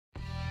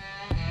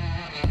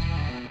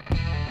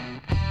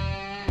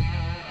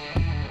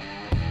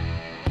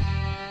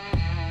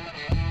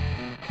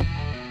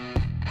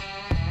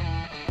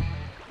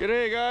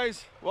G'day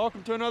guys,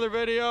 welcome to another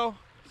video.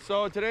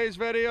 So today's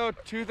video,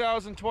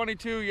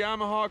 2022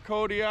 Yamaha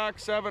Kodiak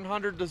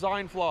 700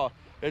 design flaw.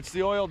 It's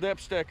the oil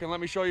dipstick, and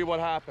let me show you what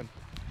happened.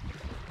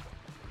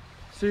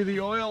 See the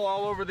oil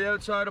all over the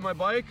outside of my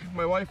bike?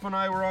 My wife and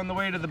I were on the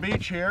way to the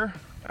beach here,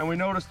 and we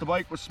noticed the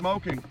bike was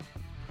smoking.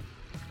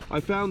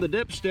 I found the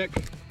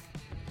dipstick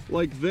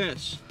like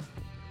this.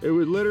 It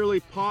would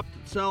literally popped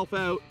itself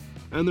out,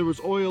 and there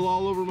was oil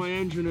all over my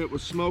engine. It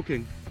was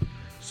smoking.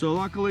 So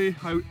luckily,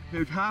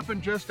 it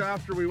happened just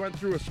after we went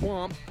through a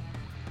swamp.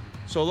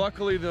 So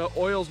luckily the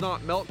oil's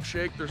not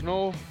milkshake. There's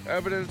no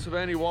evidence of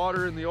any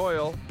water in the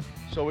oil.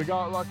 So we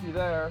got lucky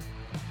there.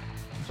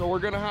 So we're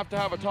gonna have to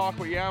have a talk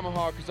with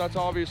Yamaha, because that's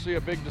obviously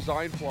a big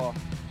design flaw.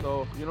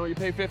 So, you know, you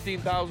pay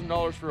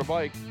 $15,000 for a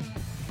bike.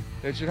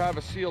 It should have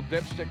a sealed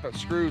dipstick that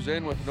screws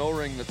in with an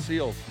O-ring that's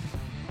sealed.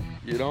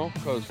 You know,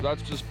 because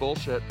that's just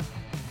bullshit.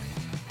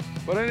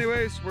 But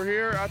anyways, we're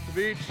here at the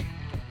beach.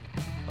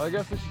 I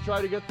guess I should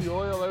try to get the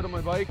oil out of my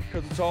bike,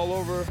 because it's all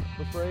over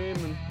the frame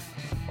and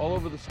all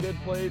over the skid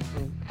plates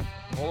and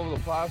all over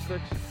the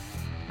plastics.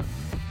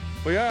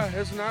 But yeah,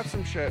 isn't that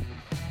some shit?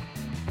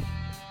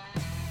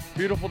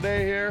 Beautiful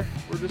day here.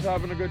 We're just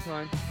having a good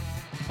time.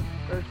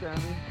 There's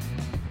Sammy.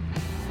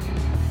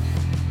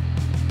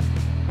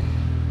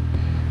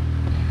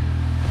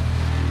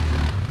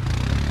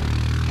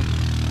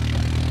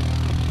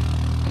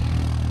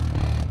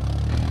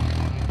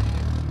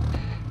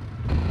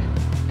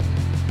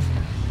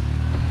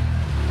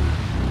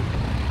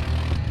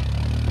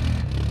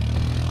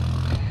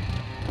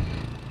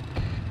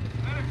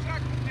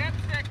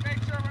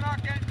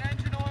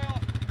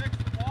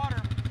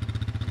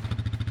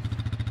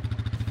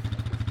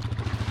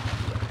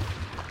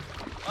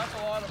 That's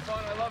a lot of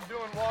fun. I love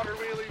doing water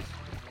wheelies.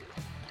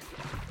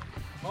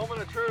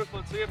 Moment of truth.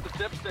 Let's see if the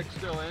dipstick's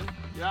still in.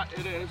 Yeah,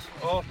 it is.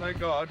 Oh, thank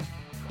God.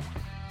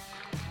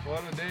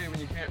 What a day when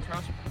you can't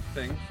trust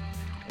things.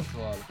 That's a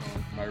lot of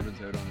fun.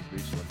 Marvin's out on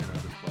his beach looking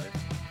at his play.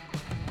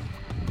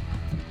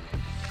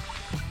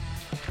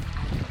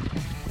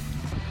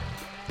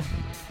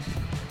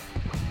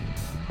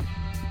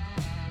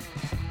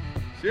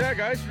 So yeah,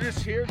 guys, we're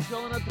just here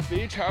chilling at the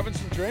beach, having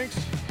some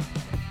drinks,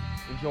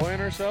 enjoying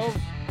ourselves.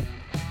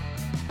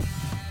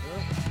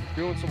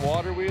 Doing some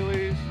water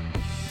wheelies.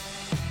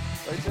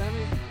 Right,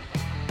 Sammy?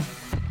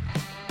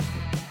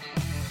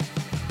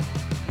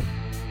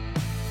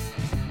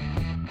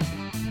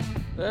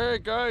 Hey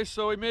guys,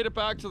 so we made it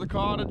back to the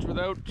cottage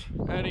without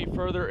any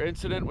further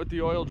incident with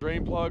the oil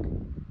drain plug.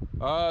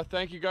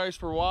 Thank you guys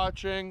for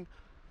watching.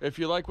 If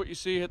you like what you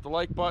see, hit the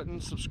like button,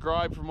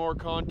 subscribe for more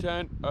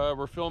content.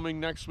 We're filming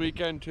next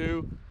weekend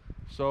too,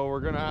 so we're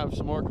gonna have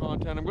some more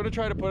content. I'm gonna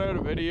try to put out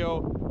a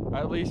video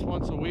at least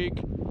once a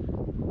week.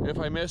 If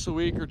I miss a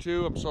week or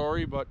two, I'm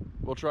sorry, but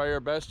we'll try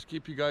our best to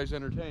keep you guys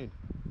entertained.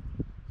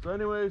 So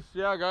anyways,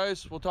 yeah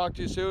guys, we'll talk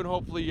to you soon.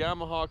 Hopefully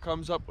Yamaha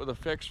comes up with a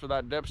fix for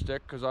that dipstick,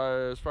 because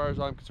as far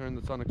as I'm concerned,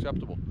 that's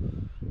unacceptable.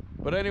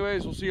 But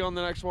anyways, we'll see you on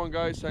the next one,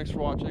 guys. Thanks for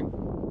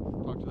watching.